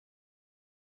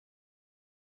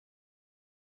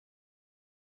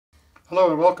Hello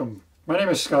and welcome. My name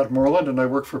is Scott Moreland and I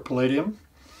work for Palladium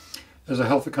as a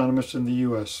health economist in the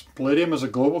U.S. Palladium is a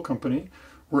global company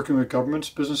working with governments,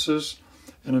 businesses,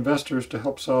 and investors to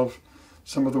help solve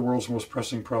some of the world's most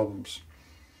pressing problems.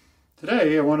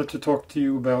 Today I wanted to talk to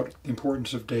you about the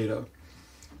importance of data.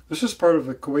 This is part of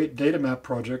the Kuwait Data Map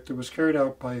project that was carried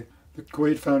out by the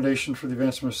Kuwait Foundation for the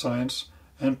Advancement of Science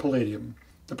and Palladium.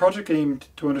 The project aimed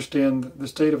to understand the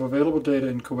state of available data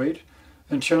in Kuwait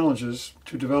and challenges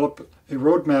to develop a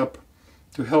roadmap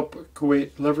to help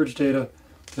Kuwait leverage data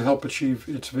to help achieve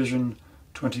its Vision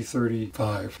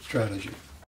 2035 strategy.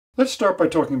 Let's start by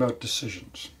talking about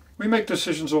decisions. We make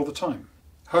decisions all the time.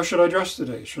 How should I dress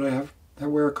today? Should I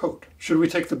wear a coat? Should we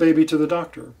take the baby to the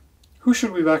doctor? Who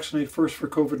should we vaccinate first for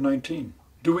COVID-19?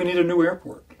 Do we need a new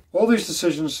airport? All these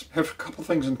decisions have a couple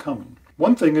things in common.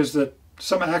 One thing is that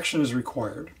some action is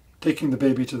required, taking the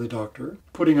baby to the doctor,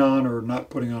 putting on or not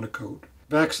putting on a coat,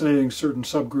 vaccinating certain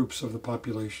subgroups of the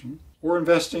population, or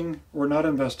investing or not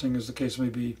investing, as the case may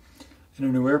be, in a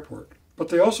new airport. But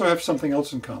they also have something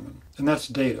else in common, and that's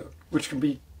data, which can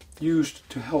be used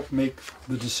to help make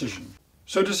the decision.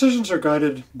 So decisions are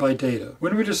guided by data.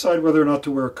 When we decide whether or not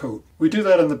to wear a coat, we do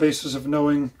that on the basis of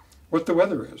knowing what the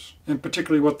weather is, and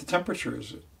particularly what the temperature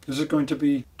is. Is it going to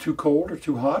be too cold or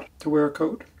too hot to wear a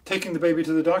coat? Taking the baby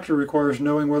to the doctor requires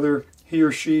knowing whether he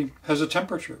or she has a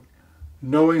temperature.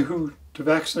 Knowing who to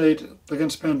vaccinate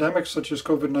against pandemics such as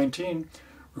COVID-19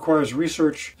 requires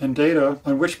research and data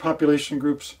on which population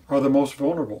groups are the most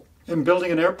vulnerable. And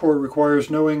building an airport requires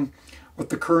knowing what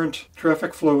the current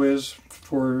traffic flow is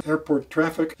for airport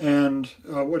traffic and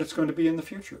what it's going to be in the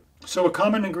future. So a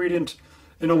common ingredient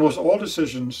in almost all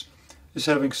decisions is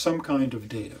having some kind of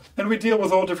data. And we deal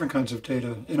with all different kinds of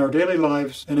data in our daily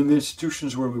lives and in the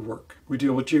institutions where we work. We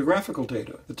deal with geographical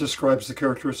data that describes the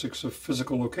characteristics of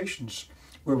physical locations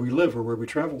where we live or where we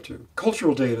travel to.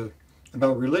 Cultural data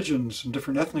about religions and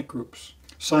different ethnic groups.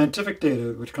 Scientific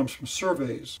data, which comes from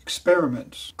surveys,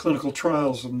 experiments, clinical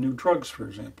trials of new drugs, for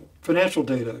example. Financial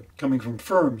data coming from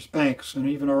firms, banks, and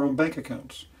even our own bank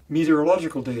accounts.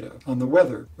 Meteorological data on the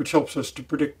weather, which helps us to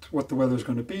predict what the weather is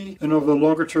going to be, and over the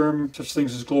longer term, such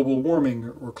things as global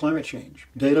warming or climate change.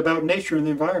 Data about nature and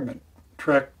the environment.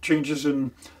 Track changes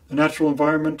in the natural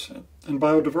environment and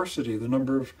biodiversity, the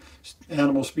number of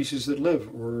animal species that live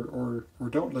or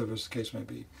don't live, as the case may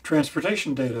be.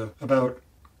 Transportation data about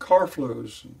car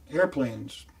flows,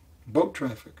 airplanes, boat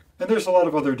traffic. And there's a lot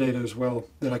of other data as well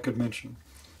that I could mention,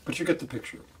 but you get the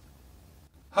picture.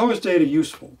 How is data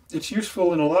useful? It's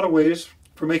useful in a lot of ways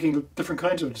for making different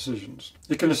kinds of decisions.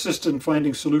 It can assist in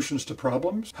finding solutions to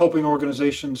problems, helping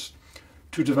organizations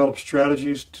to develop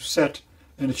strategies to set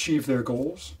and achieve their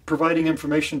goals, providing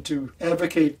information to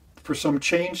advocate for some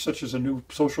change, such as a new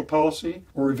social policy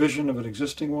or revision of an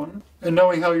existing one, and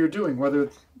knowing how you're doing, whether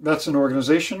that's an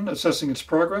organization assessing its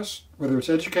progress, whether it's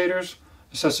educators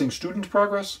assessing student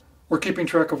progress, or keeping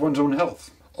track of one's own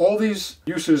health. All these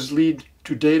uses lead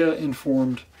to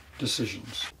data-informed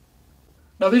decisions.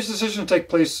 Now, these decisions take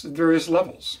place at various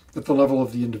levels. At the level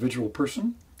of the individual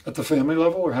person, at the family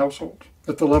level or household,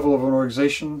 at the level of an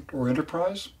organization or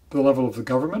enterprise, the level of the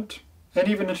government, and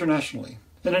even internationally.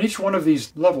 And in each one of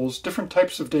these levels, different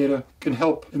types of data can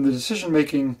help in the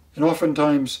decision-making, and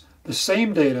oftentimes the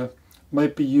same data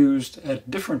might be used at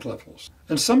different levels.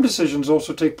 And some decisions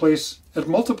also take place at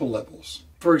multiple levels.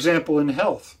 For example, in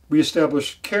health, we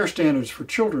establish care standards for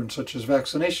children, such as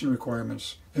vaccination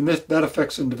requirements. And that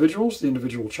affects individuals, the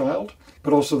individual child,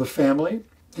 but also the family.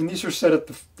 And these are set at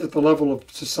the level of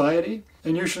society,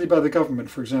 and usually by the government,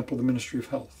 for example, the Ministry of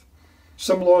Health.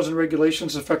 Some laws and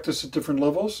regulations affect us at different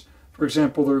levels. For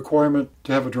example, the requirement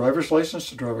to have a driver's license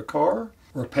to drive a car,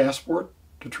 or a passport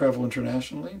to travel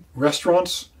internationally.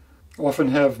 Restaurants often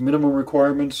have minimum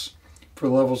requirements for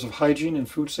levels of hygiene and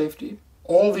food safety.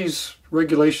 All these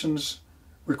regulations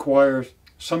require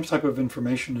some type of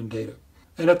information and data.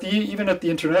 And even at the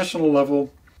international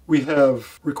level, we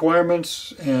have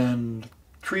requirements and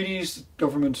treaties that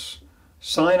governments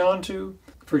sign on to.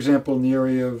 For example, in the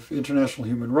area of international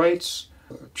human rights,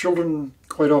 children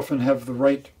quite often have the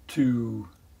right to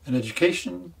an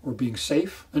education or being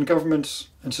safe, and governments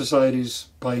and societies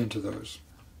buy into those.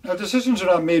 Now, decisions are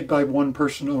not made by one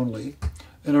person only,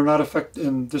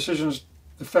 and decisions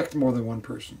affect more than one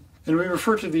person. And we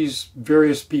refer to these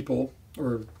various people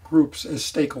or groups as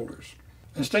stakeholders.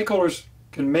 And stakeholders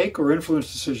can make or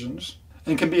influence decisions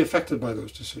and can be affected by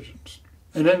those decisions.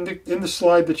 And in the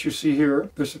slide that you see here,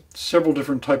 there's several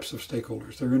different types of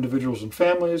stakeholders. There are individuals and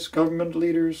families, government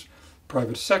leaders,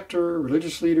 private sector,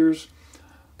 religious leaders,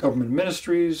 government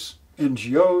ministries,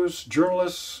 NGOs,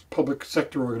 journalists, public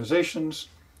sector organizations,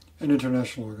 and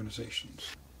international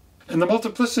organizations. And the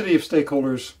multiplicity of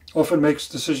stakeholders often makes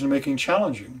decision-making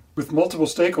challenging. With multiple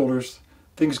stakeholders,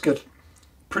 things get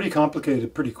pretty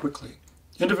complicated pretty quickly.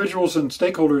 Individuals and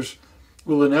stakeholders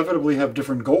will inevitably have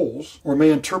different goals or may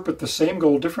interpret the same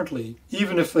goal differently,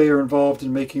 even if they are involved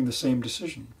in making the same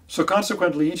decision. So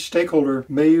consequently, each stakeholder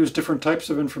may use different types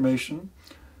of information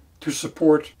to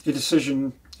support a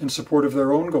decision in support of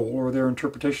their own goal or their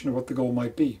interpretation of what the goal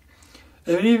might be.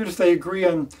 And even if they agree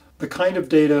on the kind of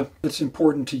data that's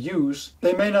important to use,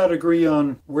 they may not agree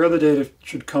on where the data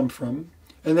should come from,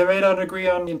 and they may not agree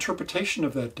on the interpretation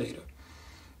of that data.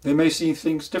 They may see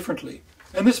things differently.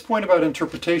 And this point about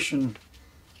interpretation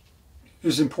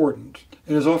is important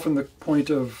and is often the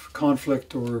point of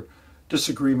conflict or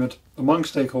disagreement among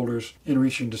stakeholders in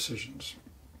reaching decisions.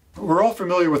 We're all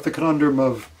familiar with the conundrum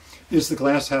of, is the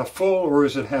glass half full or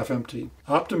is it half empty?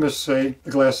 Optimists say the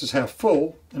glass is half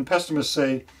full, and pessimists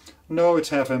say, no, it's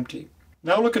half empty.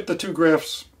 Now look at the two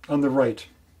graphs on the right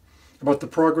about the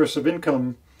progress of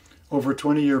income over a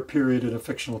 20-year period in a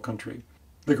fictional country.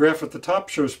 The graph at the top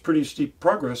shows pretty steep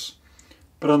progress,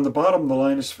 but on the bottom the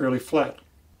line is fairly flat.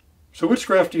 So which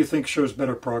graph do you think shows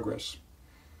better progress?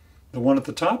 The one at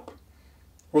the top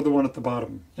or the one at the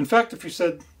bottom? In fact, if you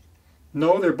said,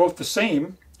 no, they're both the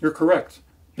same, you're correct,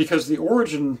 because the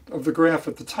origin of the graph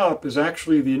at the top is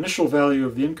actually the initial value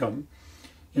of the income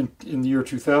in the year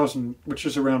 2000, which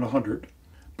is around 100.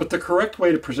 But the correct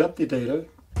way to present the data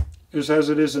is as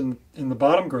it is in the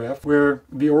bottom graph, where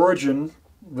the origin,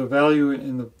 the value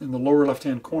in the lower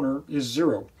left-hand corner, is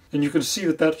 0. And you can see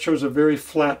that that shows a very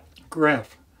flat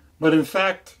graph. But in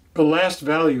fact, the last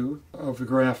value of the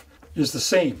graph is the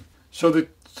same. So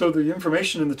the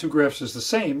information in the two graphs is the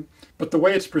same, but the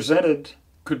way it's presented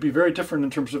could be very different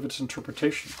in terms of its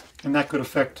interpretation. And that could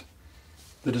affect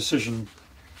the decision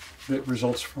that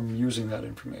results from using that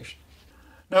information.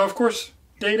 Now, of course,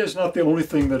 data is not the only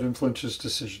thing that influences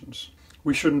decisions.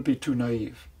 We shouldn't be too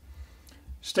naive.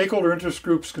 Stakeholder interest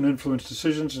groups can influence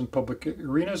decisions in public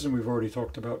arenas, and we've already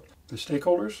talked about the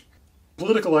stakeholders.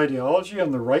 Political ideology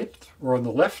on the right or on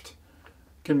the left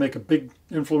can make a big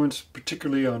influence,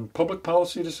 particularly on public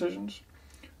policy decisions.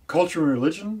 Culture and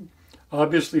religion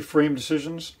obviously frame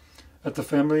decisions at the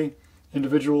family,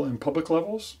 individual, and public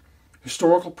levels.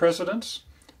 Historical precedents,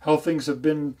 how things have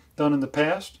been done in the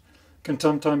past, can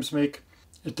sometimes make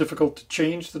it difficult to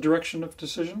change the direction of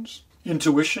decisions.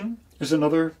 Intuition is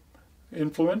another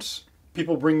influence.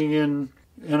 People bringing in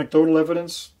anecdotal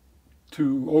evidence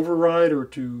to override or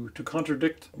to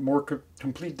contradict more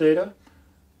complete data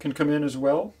can come in as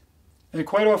well. And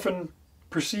quite often,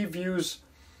 perceived views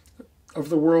of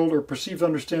the world or perceived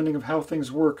understanding of how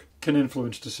things work can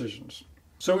influence decisions.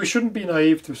 So we shouldn't be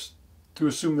naive to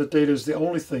assume that data is the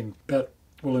only thing that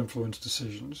will influence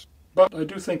decisions. But I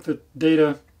do think that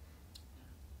data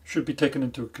should be taken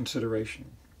into consideration.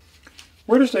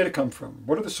 Where does data come from?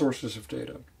 What are the sources of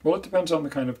data? Well, it depends on the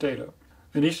kind of data.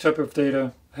 And each type of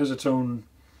data has its own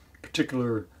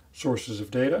particular sources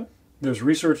of data. There's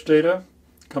research data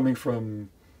coming from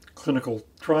clinical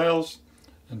trials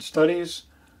and studies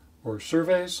or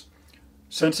surveys.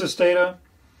 Census data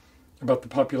about the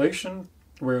population,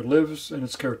 where it lives and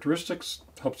its characteristics,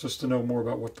 helps us to know more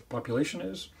about what the population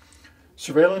is.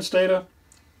 Surveillance data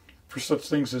for such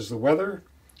things as the weather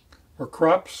or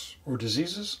crops or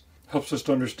diseases helps us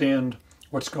to understand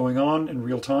what's going on in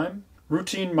real time.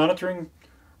 Routine monitoring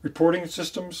reporting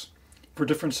systems for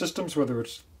different systems, whether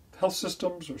it's health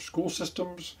systems or school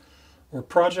systems or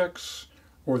projects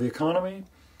or the economy,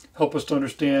 help us to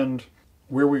understand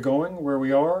where we're going, where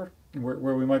we are, and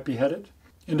where we might be headed.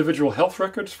 Individual health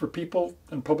records for people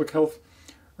and public health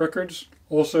records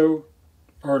also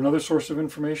are another source of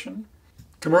information.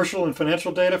 Commercial and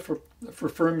financial data for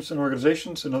firms and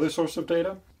organizations, another source of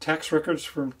data. Tax records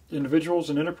for individuals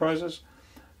and enterprises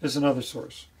is another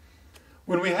source.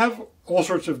 When we have all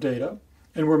sorts of data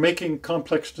and we're making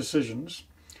complex decisions,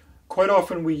 quite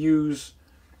often we use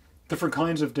different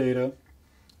kinds of data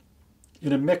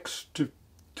in a mix to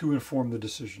inform the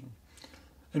decision.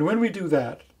 And when we do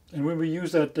that, and when we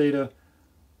use that data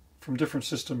from different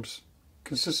systems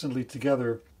consistently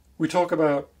together, we talk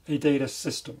about a data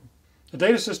system. A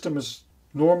data system is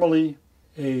normally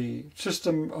a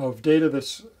system of data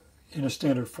that's in a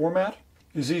standard format,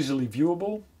 is easily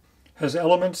viewable, has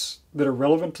elements that are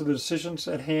relevant to the decisions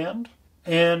at hand.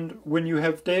 And when you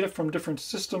have data from different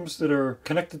systems that are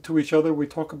connected to each other, we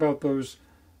talk about those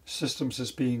systems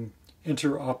as being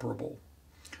interoperable.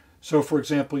 So, for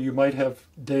example, you might have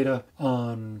data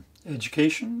on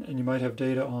education and you might have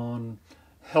data on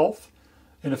health.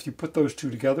 And if you put those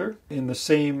two together in the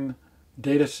same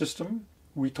data system,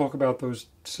 we talk about those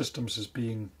systems as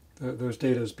being, those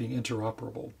data as being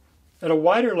interoperable. At a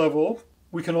wider level,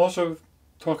 we can also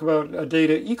talk about a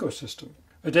data ecosystem.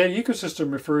 A data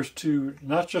ecosystem refers to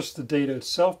not just the data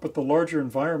itself, but the larger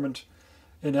environment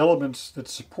and elements that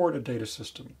support a data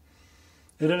system.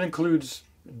 And it includes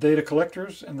data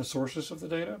collectors and the sources of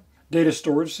the data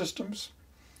storage systems,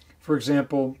 for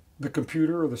example, the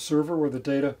computer or the server where the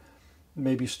data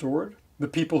may be stored, the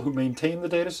people who maintain the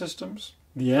data systems,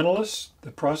 the analysts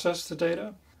that process the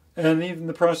data, and even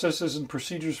the processes and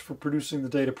procedures for producing the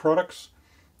data products,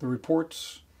 the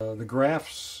reports, the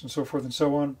graphs, and so forth and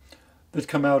so on, that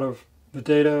come out of the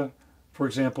data, for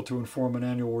example, to inform an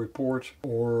annual report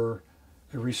or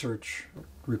a research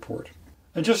report.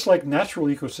 And just like natural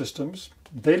ecosystems,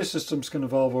 data systems can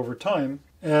evolve over time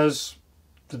as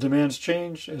the demands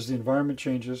change, as the environment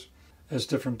changes, as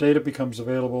different data becomes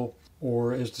available,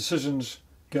 or as decisions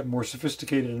get more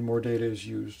sophisticated and more data is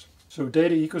used. So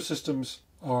data ecosystems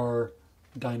are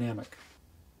dynamic.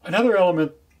 Another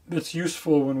element that's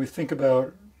useful when we think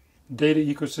about data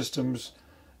ecosystems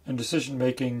and decision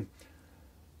making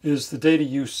is the data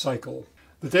use cycle.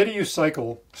 The data use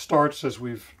cycle starts, as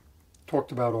we've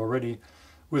talked about already,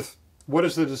 with what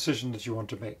is the decision that you want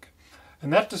to make.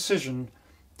 And that decision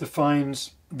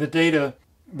defines the data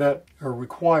that are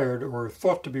required or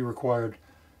thought to be required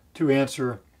to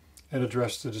answer and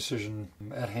address the decision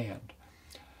at hand.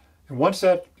 And once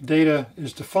that data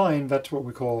is defined, that's what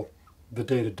we call the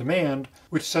data demand,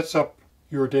 which sets up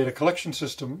your data collection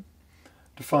system,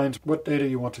 defines what data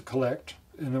you want to collect.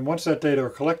 And then once that data are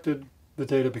collected, the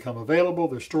data become available,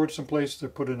 they're stored someplace, they're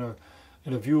put in a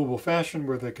viewable fashion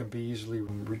where they can be easily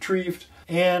retrieved,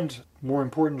 and more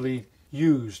importantly,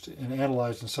 used and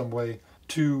analyzed in some way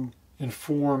to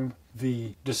inform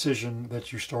the decision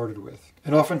that you started with.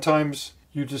 And oftentimes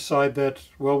you decide that,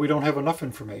 well, we don't have enough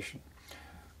information.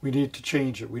 We need to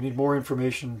change it. We need more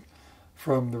information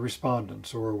from the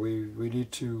respondents, or we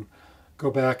need to go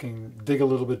back and dig a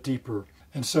little bit deeper.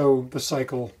 And so the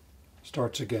cycle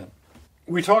starts again.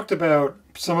 We talked about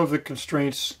some of the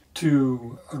constraints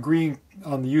to agreeing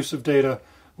on the use of data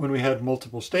when we had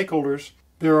multiple stakeholders.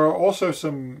 There are also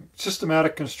some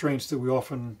systematic constraints that we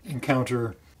often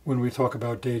encounter when we talk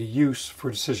about data use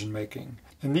for decision making.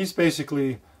 And these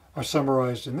basically are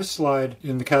summarized in this slide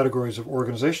in the categories of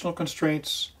organizational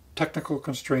constraints, technical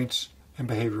constraints, and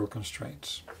behavioral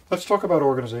constraints. Let's talk about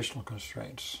organizational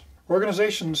constraints.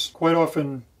 Organizations quite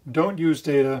often don't use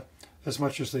data as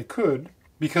much as they could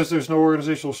because there's no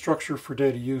organizational structure for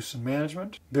data use and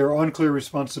management. There are unclear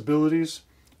responsibilities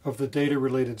of the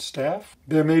data-related staff.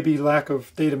 There may be lack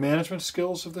of data management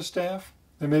skills of the staff.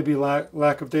 There may be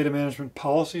lack of data management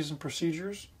policies and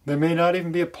procedures. There may not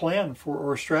even be a plan for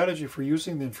or a strategy for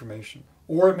using the information.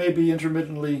 Or it may be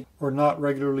intermittently or not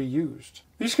regularly used.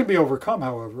 These can be overcome,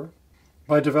 however,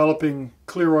 by developing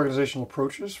clear organizational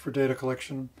approaches for data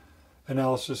collection,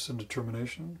 analysis, and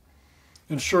determination,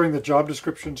 ensuring that job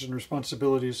descriptions and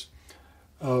responsibilities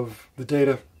of the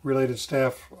data-related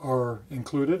staff are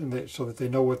included and so that they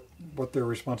know what their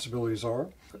responsibilities are,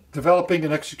 developing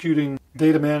and executing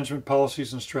data management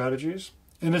policies and strategies,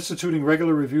 and instituting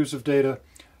regular reviews of data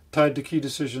tied to key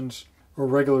decisions or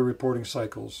regular reporting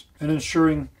cycles, and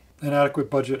ensuring an adequate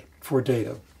budget for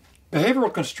data.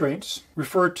 Behavioral constraints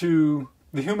refer to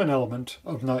the human element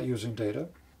of not using data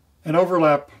and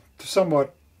overlap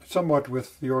somewhat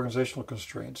with the organizational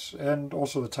constraints and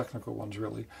also the technical ones,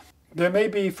 really. There may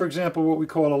be, for example, what we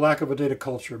call a lack of a data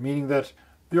culture, meaning that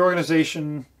the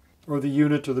organization or the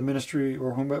unit or the ministry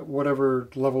or whatever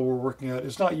level we're working at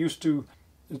is not used to,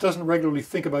 it doesn't regularly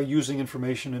think about using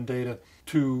information and data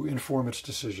to inform its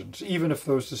decisions, even if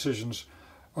those decisions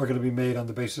are going to be made on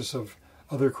the basis of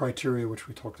other criteria which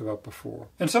we talked about before.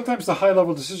 And sometimes the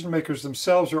high-level decision makers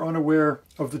themselves are unaware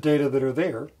of the data that are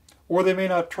there, or they may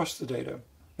not trust the data.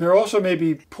 There also may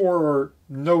be poor or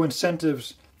no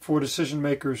incentives for decision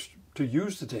makers to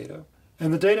use the data,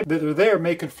 and the data that are there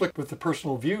may conflict with the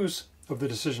personal views of the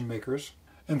decision makers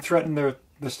and threaten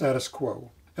the status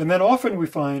quo. And then often we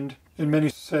find in many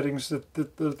settings that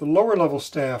the lower level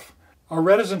staff are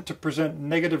reticent to present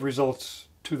negative results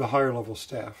to the higher level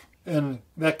staff, and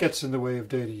that gets in the way of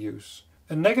data use.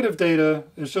 And negative data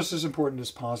is just as important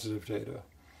as positive data,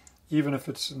 even if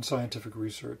it's in scientific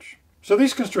research. So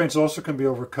these constraints also can be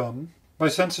overcome by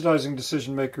sensitizing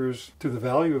decision makers to the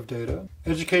value of data,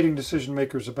 educating decision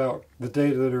makers about the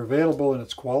data that are available and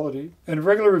its quality, and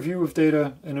regular review of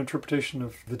data and interpretation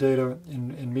of the data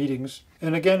in meetings,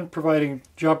 and again providing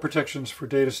job protections for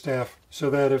data staff so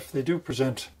that if they do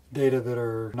present data that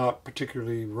are not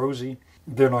particularly rosy,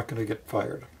 they're not going to get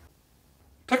fired.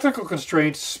 Technical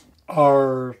constraints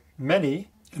are many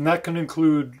And that can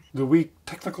include the weak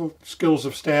technical skills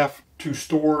of staff to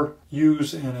store,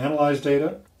 use, and analyze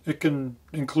data. It can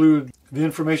include the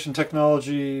information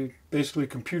technology, basically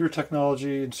computer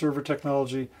technology and server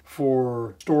technology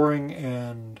for storing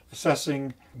and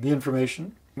assessing the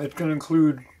information. It can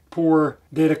include poor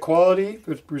data quality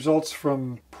that results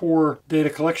from poor data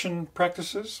collection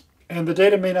practices. And the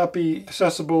data may not be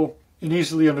accessible in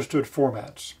easily understood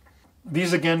formats.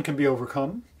 These again can be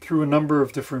overcome through a number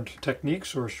of different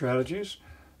techniques or strategies.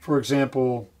 For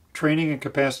example, training and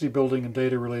capacity building in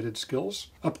data-related skills,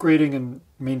 upgrading and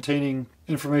maintaining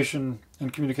information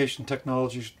and communication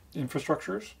technology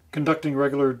infrastructures, conducting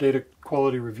regular data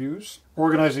quality reviews,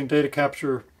 organizing data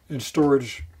capture and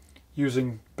storage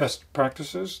using best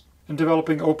practices, and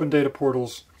developing open data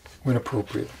portals when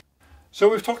appropriate. So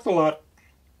we've talked a lot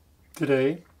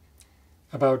today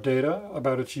about data,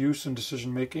 about its use in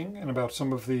decision making, and about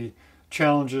some of the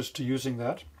challenges to using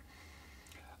that.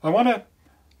 I want to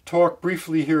talk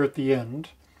briefly here at the end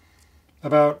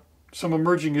about some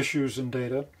emerging issues in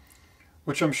data,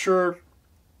 which I'm sure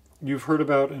you've heard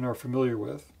about and are familiar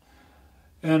with.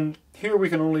 And here we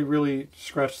can only really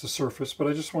scratch the surface, but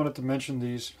I just wanted to mention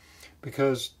these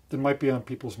because they might be on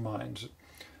people's minds.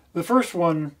 The first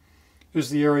one is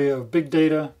the area of big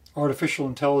data, artificial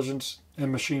intelligence,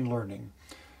 and machine learning.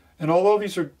 And although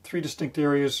these are three distinct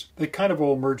areas, they kind of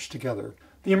all merge together.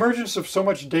 The emergence of so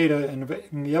much data and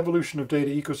the evolution of data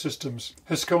ecosystems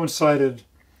has coincided,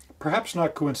 perhaps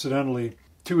not coincidentally,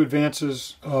 to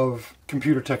advances of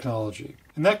computer technology.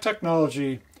 And that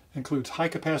technology includes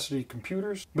high-capacity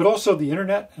computers, but also the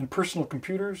internet and personal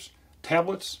computers,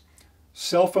 tablets,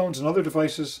 cell phones, and other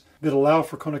devices that allow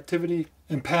for connectivity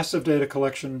and passive data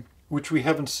collection, which we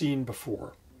haven't seen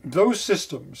before. Those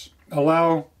systems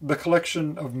allow the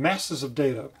collection of masses of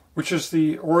data, which is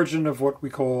the origin of what we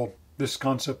call this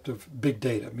concept of big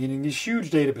data, meaning these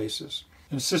huge databases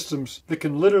and systems that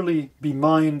can literally be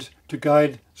mined to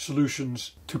guide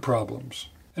solutions to problems.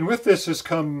 And with this has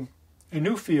come a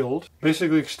new field,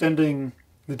 basically extending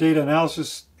the data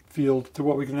analysis field to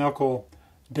what we can now call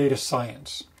data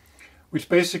science, which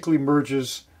basically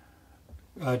merges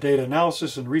data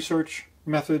analysis and research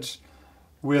methods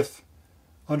with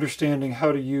understanding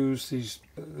how to use these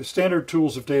standard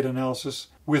tools of data analysis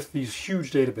with these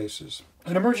huge databases.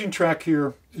 An emerging track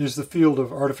here is the field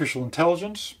of artificial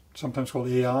intelligence, sometimes called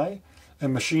AI,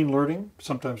 and machine learning,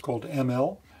 sometimes called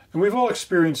ML. And we've all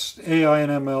experienced AI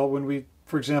and ML when we,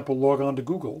 for example, log on to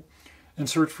Google and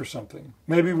search for something.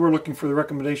 Maybe we're looking for the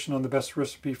recommendation on the best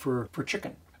recipe for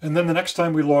chicken. And then the next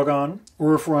time we log on,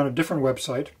 or if we're on a different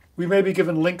website, we may be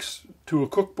given links to a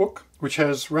cookbook which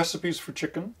has recipes for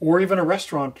chicken, or even a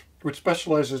restaurant which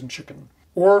specializes in chicken.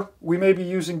 Or we may be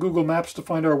using Google Maps to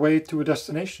find our way to a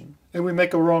destination, and we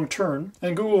make a wrong turn,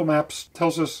 and Google Maps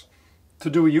tells us to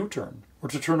do a U-turn, or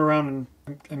to turn around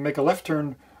and make a left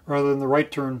turn rather than the right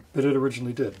turn that it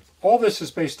originally did. All this is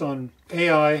based on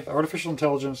AI, artificial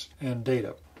intelligence, and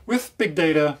data. With big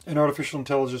data and artificial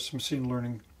intelligence and machine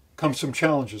learning comes some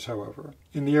challenges, however,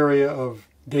 in the area of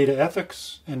data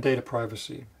ethics and data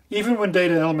privacy. Even when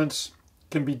data elements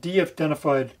can be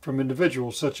de-identified from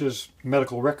individuals, such as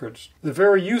medical records, the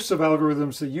very use of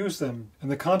algorithms that use them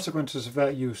and the consequences of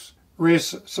that use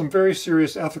raise some very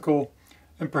serious ethical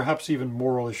and perhaps even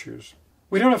moral issues.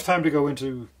 We don't have time to go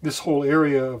into this whole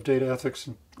area of data ethics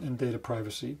and data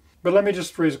privacy, but let me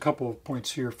just raise a couple of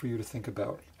points here for you to think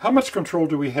about. How much control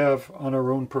do we have on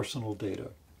our own personal data?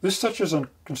 This touches on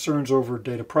concerns over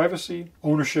data privacy,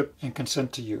 ownership, and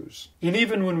consent to use. And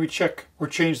even when we check or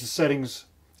change the settings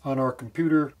on our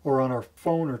computer or on our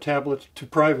phone or tablet to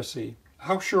privacy,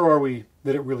 how sure are we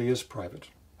that it really is private?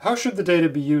 How should the data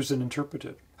be used and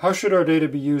interpreted? How should our data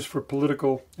be used for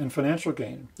political and financial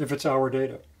gain if it's our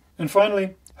data? And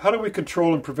finally, how do we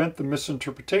control and prevent the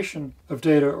misinterpretation of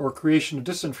data or creation of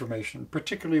disinformation,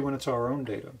 particularly when it's our own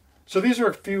data? So these are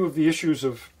a few of the issues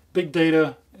of big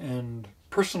data and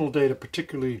personal data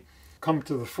particularly come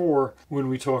to the fore when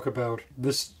we talk about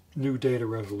this new data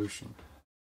revolution.